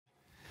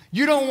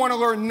You don't want to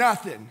learn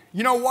nothing.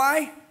 You know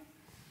why?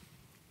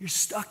 You're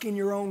stuck in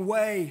your own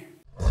way.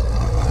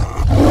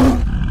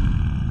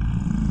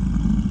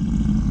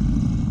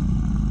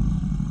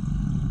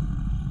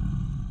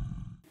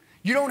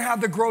 You don't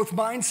have the growth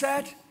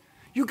mindset.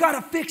 You got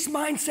a fixed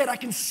mindset. I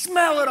can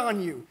smell it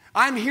on you.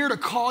 I'm here to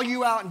call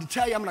you out and to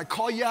tell you I'm going to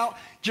call you out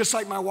just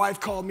like my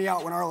wife called me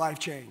out when our life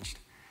changed.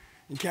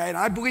 Okay, and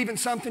I believe in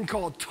something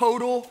called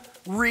total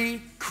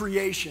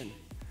recreation.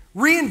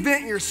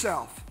 Reinvent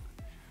yourself.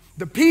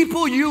 The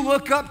people you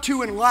look up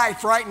to in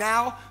life right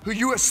now, who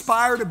you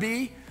aspire to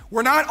be,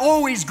 we're not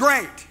always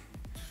great.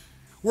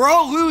 We're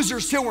all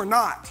losers till we're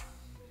not.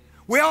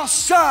 We all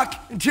suck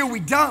until we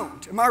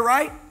don't. Am I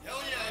right?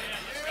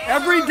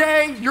 Every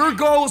day, your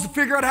goal is to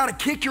figure out how to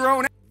kick your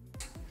own ass.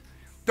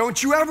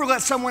 Don't you ever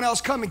let someone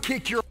else come and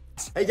kick your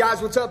ass. Hey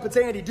guys, what's up? It's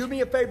Andy. Do me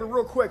a favor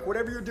real quick.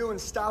 Whatever you're doing,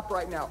 stop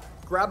right now.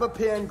 Grab a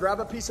pen, grab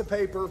a piece of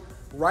paper,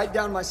 write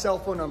down my cell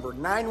phone number,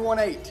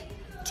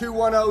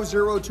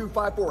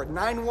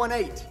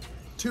 918-210-0254.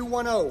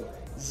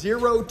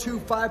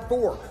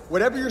 918-210-0254.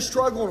 Whatever you're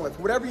struggling with,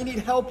 whatever you need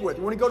help with,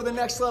 you want to go to the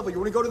next level, you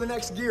want to go to the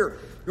next gear,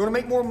 you want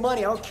to make more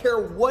money, I don't care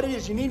what it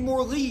is, you need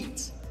more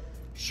leads.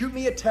 Shoot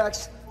me a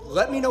text.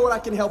 Let me know what I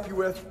can help you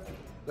with.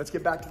 Let's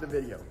get back to the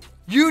video.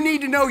 You need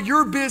to know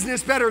your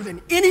business better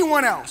than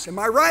anyone else. Am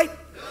I right?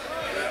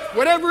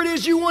 Whatever it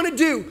is you want to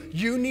do,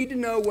 you need to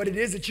know what it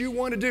is that you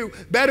want to do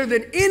better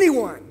than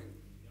anyone.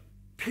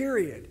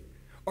 Period.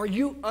 Are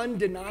you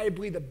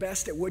undeniably the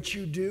best at what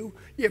you do?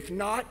 If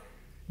not,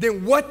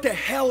 then what the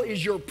hell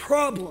is your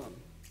problem?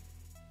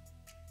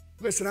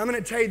 Listen, I'm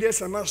going to tell you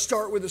this. I'm going to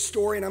start with a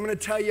story, and I'm going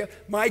to tell you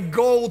my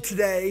goal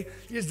today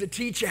is to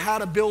teach you how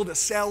to build a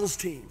sales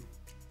team.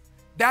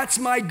 That's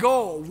my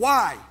goal.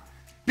 Why?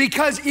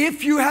 Because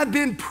if you have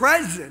been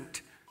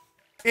present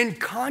in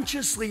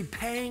consciously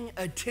paying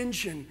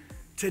attention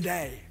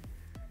today,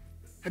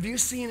 have you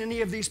seen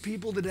any of these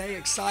people today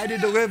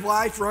excited to live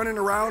life, running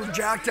around,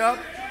 jacked up?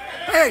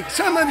 Hey,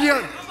 some of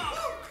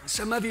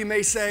you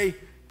may say,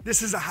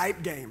 this is a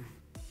hype game.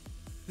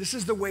 This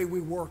is the way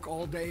we work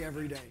all day,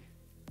 every day.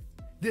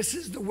 This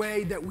is the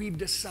way that we've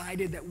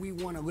decided that we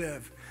want to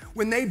live.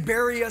 When they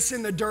bury us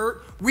in the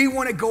dirt, we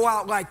want to go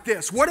out like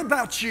this. What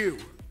about you?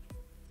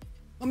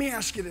 Let me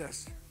ask you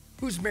this.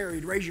 Who's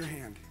married? Raise your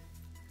hand.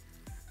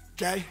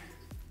 Okay?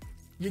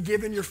 You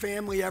giving your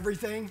family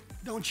everything?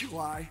 Don't you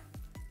lie.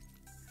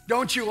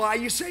 Don't you lie.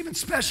 You saving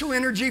special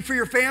energy for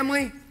your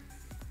family?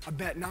 I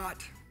bet not.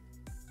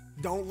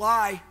 Don't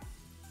lie.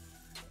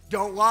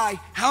 Don't lie.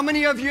 How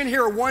many of you in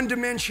here are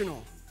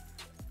one-dimensional?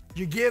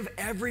 You give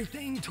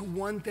everything to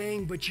one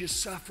thing, but you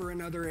suffer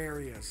in other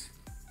areas.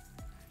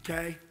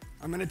 Okay?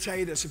 I'm going to tell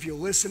you this. If you'll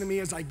listen to me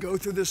as I go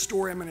through this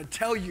story, I'm going to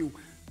tell you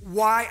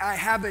why I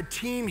have a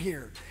team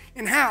here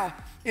and how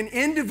an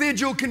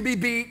individual can be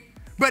beat,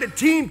 but a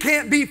team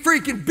can't be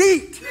freaking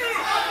beat.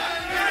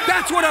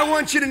 That's what I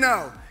want you to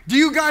know. Do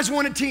you guys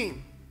want a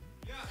team?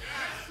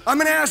 I'm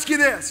going to ask you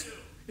this.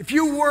 If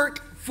you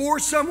work for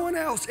someone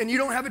else and you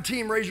don't have a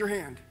team, raise your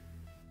hand.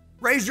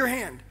 Raise your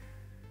hand.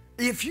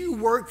 If you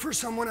work for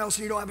someone else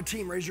and you don't have a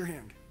team, raise your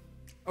hand.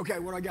 Okay,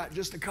 what I got?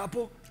 Just a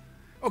couple?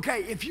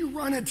 Okay, if you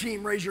run a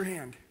team, raise your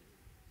hand.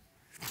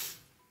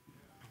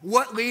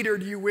 What leader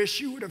do you wish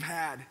you would have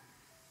had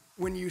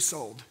when you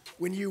sold,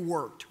 when you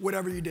worked,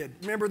 whatever you did?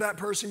 Remember that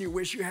person you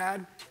wish you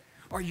had?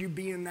 Are you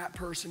being that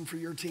person for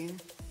your team?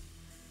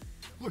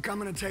 Look, I'm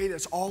going to tell you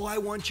this. All I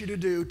want you to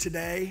do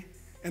today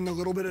and the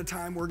little bit of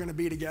time we're going to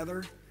be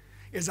together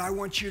is I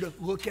want you to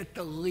look at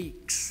the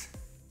leaks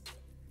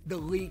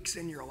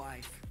in your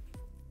life.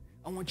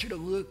 I want you to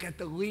look at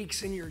the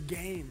leaks in your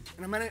game,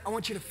 and I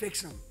want you to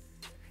fix them.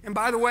 And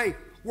by the way,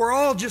 we're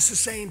all just the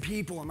same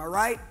people, am I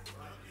right?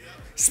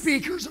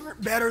 Speakers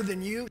aren't better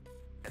than you.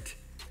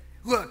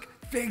 Look,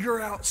 figure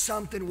out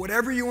something,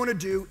 whatever you want to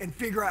do, and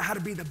figure out how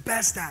to be the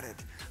best at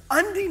it.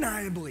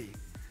 Undeniably.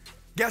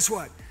 Guess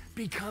what?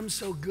 Become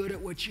so good at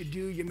what you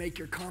do, you make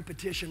your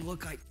competition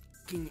look like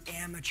fucking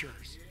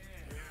amateurs.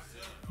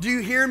 Do you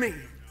hear me?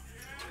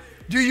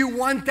 Do you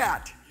want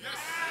that?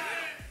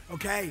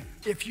 Okay,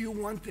 if you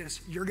want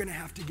this, you're going to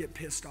have to get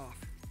pissed off.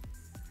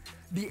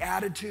 The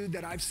attitude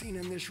that I've seen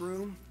in this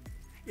room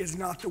is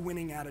not the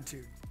winning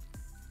attitude.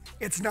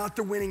 It's not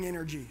the winning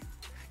energy.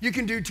 You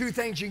can do two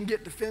things. You can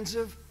get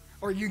defensive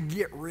or you can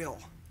get real.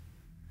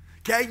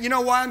 Okay, you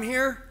know why I'm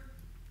here?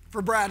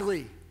 For Brad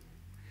Lee.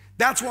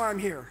 That's why I'm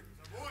here.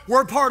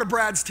 We're part of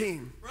Brad's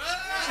team.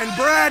 And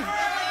Brad,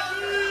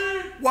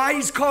 why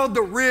he's called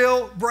the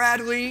real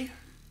Brad Lee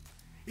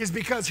is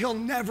because he'll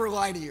never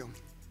lie to you.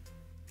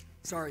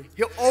 Sorry,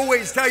 he'll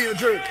always tell you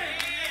the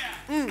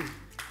truth.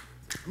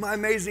 My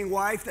amazing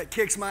wife that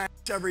kicks my ass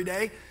every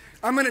day.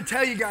 I'm going to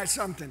tell you guys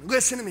something.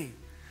 Listen to me.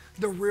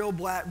 The real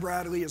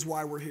Brad Lee is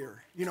why we're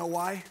here. You know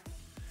why?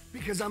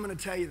 Because I'm going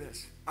to tell you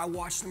this. I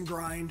watched him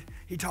grind.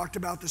 He talked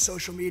about the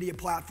social media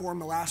platform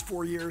the last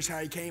 4 years, how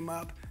he came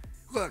up.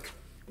 Look,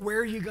 where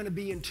are you going to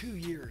be in 2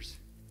 years?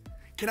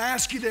 Can I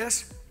ask you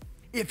this?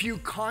 If you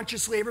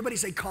consciously, everybody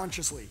say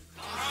consciously.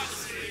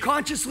 Consciously.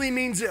 Consciously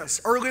means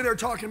this. Earlier they're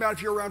talking about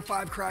if you're around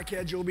 5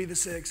 crackheads, you'll be the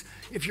 6.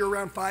 If you're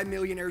around 5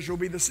 millionaires, you'll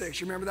be the 6.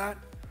 You remember that?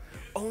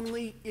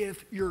 Only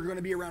if you're going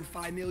to be around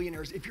 5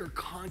 millionaires, if you're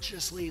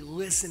consciously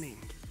listening,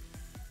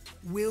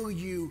 will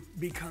you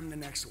become the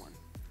next one.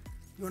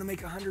 You want to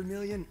make 100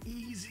 million?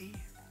 Easy,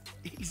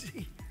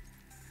 easy.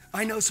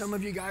 I know some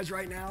of you guys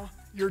right now,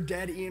 you're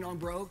dead eating on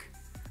broke.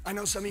 I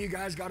know some of you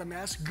guys got a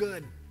mess.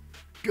 Good,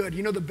 good.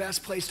 You know the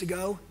best place to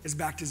go is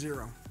back to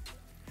zero.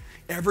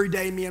 Every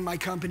day, me and my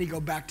company go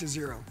back to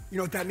zero. You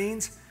know what that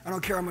means? I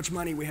don't care how much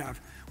money we have.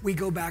 We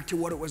go back to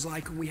what it was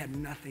like when we had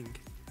nothing.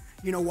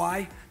 You know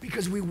why?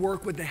 Because we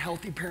work with the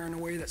healthy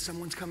paranoia that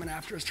someone's coming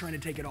after us trying to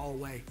take it all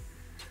away.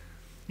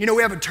 You know,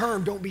 we have a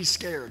term, don't be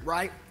scared,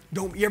 right?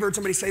 You ever heard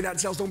somebody say that in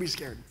sales? Don't be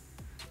scared,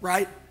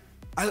 right?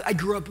 I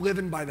grew up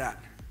living by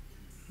that,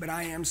 but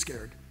I am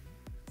scared.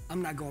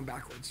 I'm not going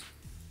backwards.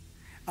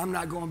 I'm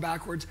not going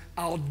backwards.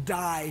 I'll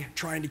die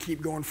trying to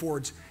keep going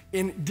forwards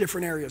in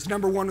different areas.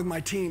 Number 1, with my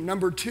team.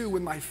 Number 2,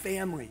 with my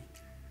family.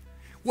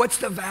 What's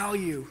the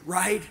value,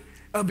 right,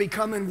 of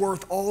becoming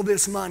worth all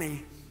this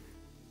money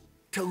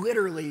to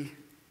literally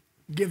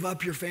give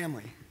up your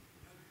family?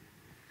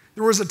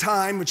 There was a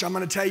time, which I'm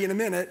going to tell you in a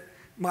minute,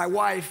 my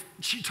wife,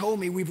 she told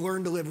me, we've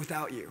learned to live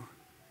without you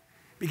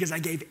because I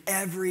gave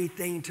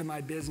everything to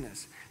my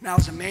business. Now,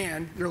 as a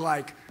man, you're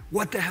like,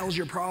 what the hell's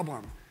your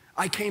problem?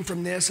 I came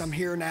from this, I'm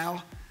here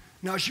now.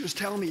 No, she was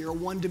telling me you're a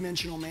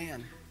one-dimensional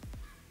man.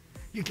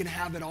 You can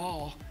have it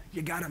all.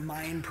 You got a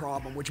mind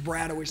problem, which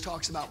Brad always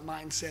talks about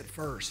mindset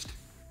first.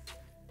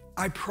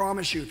 I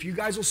promise you, if you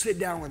guys will sit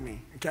down with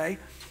me, okay?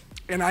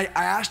 And I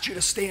asked you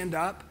to stand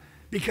up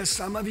because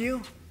some of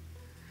you,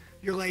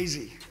 you're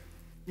lazy.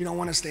 You don't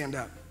want to stand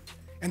up.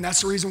 And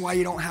that's the reason why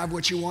you don't have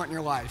what you want in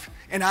your life.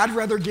 And I'd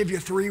rather give you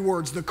 3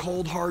 words, the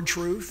cold, hard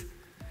truth.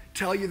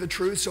 Tell you the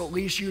truth so at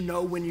least you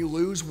know when you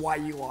lose why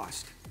you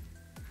lost.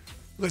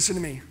 Listen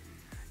to me.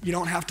 You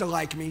don't have to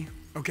like me,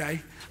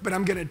 okay? But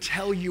I'm gonna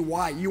tell you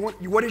why.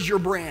 What is your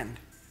brand?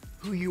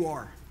 Who you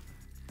are.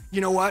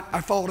 You know what?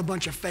 I followed a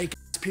bunch of fake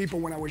people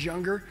when I was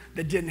younger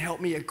that didn't help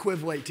me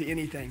equivalent to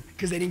anything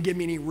because they didn't give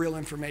me any real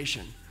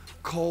information.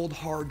 Cold,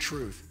 hard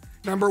truth.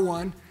 Number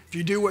 1, if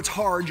you do what's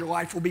hard, your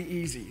life will be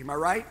easy. Am I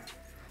right?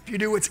 If you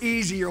do what's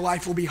easy, your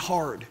life will be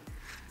hard.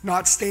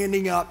 Not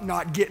standing up,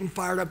 not getting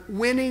fired up.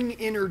 Winning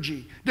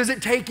energy. Does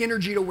it take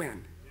energy to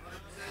win?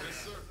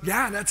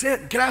 Yeah, that's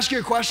it. Can I ask you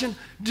a question?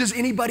 Does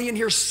anybody in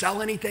here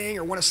sell anything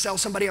or want to sell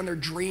somebody on their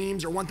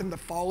dreams or want them to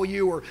follow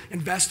you or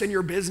invest in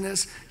your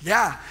business?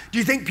 Yeah. Do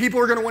you think people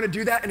are going to want to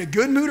do that in a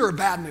good mood or a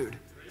bad mood?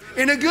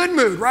 In a good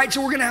mood, right?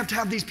 So we're going to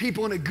have these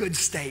people in a good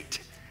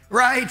state,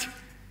 right?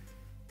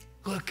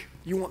 Look,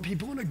 you want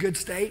people in a good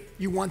state.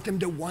 You want them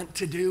to want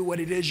to do what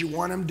it is you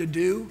want them to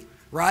do,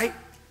 right?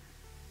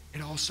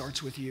 It all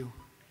starts with you.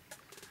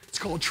 It's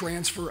called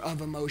transfer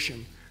of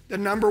emotion. The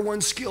number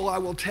 1 skill I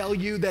will tell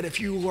you that if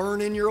you learn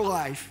in your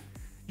life,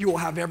 you will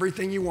have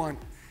everything you want,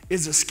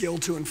 is a skill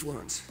to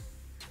influence.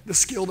 The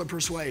skill to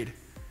persuade.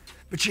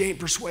 But you ain't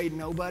persuade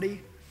nobody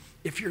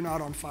if you're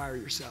not on fire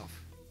yourself.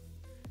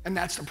 And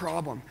that's the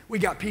problem. We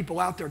got people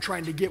out there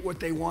trying to get what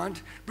they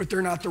want, but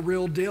they're not the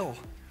real deal.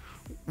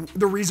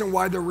 The reason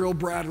why the real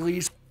Brad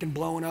Lee's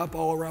blowing up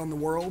all around the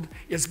world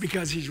is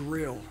because he's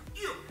real.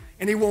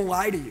 And he won't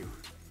lie to you.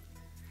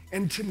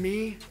 And to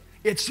me,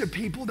 it's the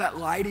people that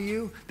lie to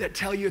you, that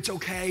tell you it's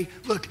okay.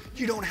 Look,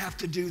 you don't have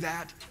to do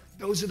that.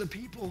 Those are the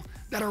people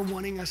that are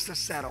wanting us to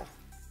settle.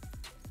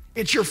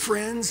 It's your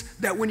friends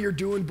that when you're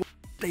doing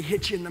bullshit, they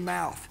hit you in the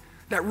mouth,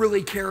 that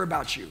really care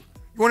about you.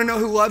 You want to know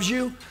who loves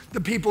you?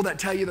 The people that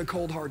tell you the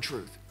cold, hard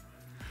truth.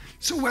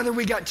 So whether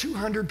we got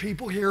 200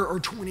 people here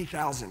or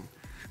 20,000,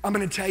 I'm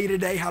going to tell you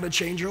today how to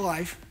change your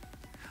life.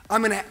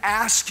 I'm going to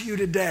ask you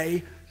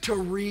today to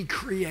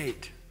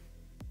recreate.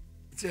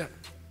 That's it.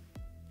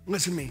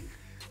 Listen to me.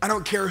 I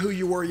don't care who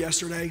you were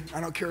yesterday. I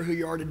don't care who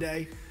you are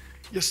today.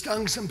 You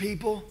stung some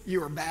people.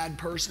 You're a bad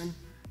person.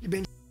 You've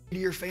been to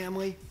your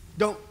family.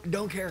 Don't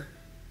care.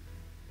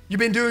 You've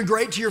been doing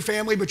great to your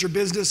family, but your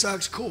business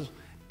sucks. Cool.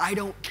 I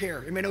don't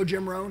care. Anybody know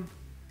Jim Rohn?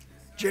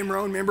 Jim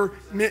Rohn, remember?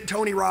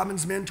 Tony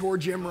Robbins' mentor,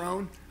 Jim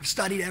Rohn. I've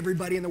studied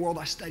everybody in the world.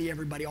 I study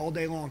everybody all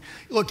day long.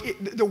 Look,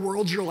 the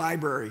world's your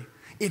library.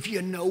 If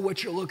you know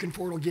what you're looking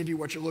for, it'll give you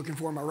what you're looking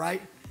for. Am I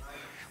right?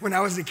 When I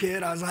was a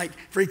kid, I was like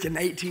freaking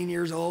 18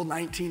 years old,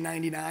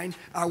 1999.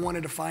 I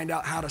wanted to find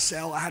out how to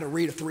sell. I had to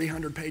read a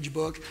 300-page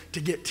book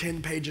to get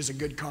 10 pages of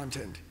good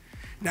content.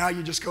 Now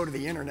you just go to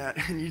the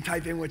internet and you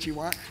type in what you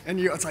want, and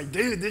it's like,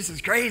 dude, this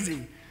is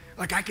crazy.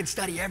 Like, I can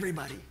study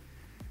everybody.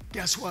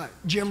 Guess what?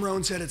 Jim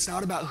Rohn said it's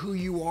not about who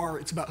you are,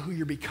 it's about who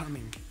you're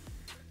becoming.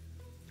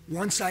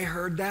 Once I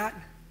heard that,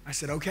 I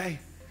said, okay,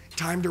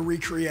 time to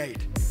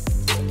recreate.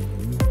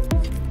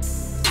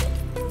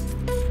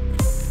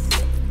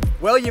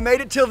 Well, you made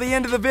it till the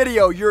end of the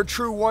video. You're a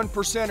true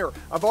 1%er.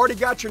 I've already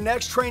got your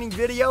next training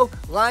video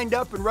lined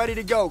up and ready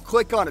to go.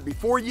 Click on it.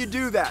 Before you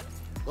do that,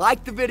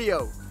 like the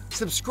video,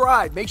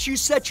 subscribe, make sure you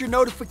set your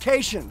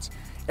notifications.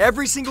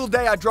 Every single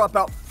day I drop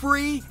out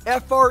free,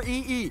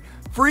 F-R-E-E,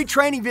 free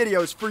training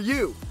videos for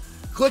you.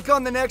 Click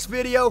on the next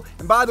video.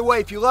 And by the way,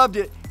 if you loved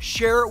it,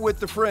 share it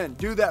with a friend.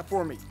 Do that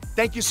for me.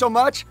 Thank you so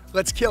much.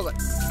 Let's kill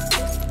it.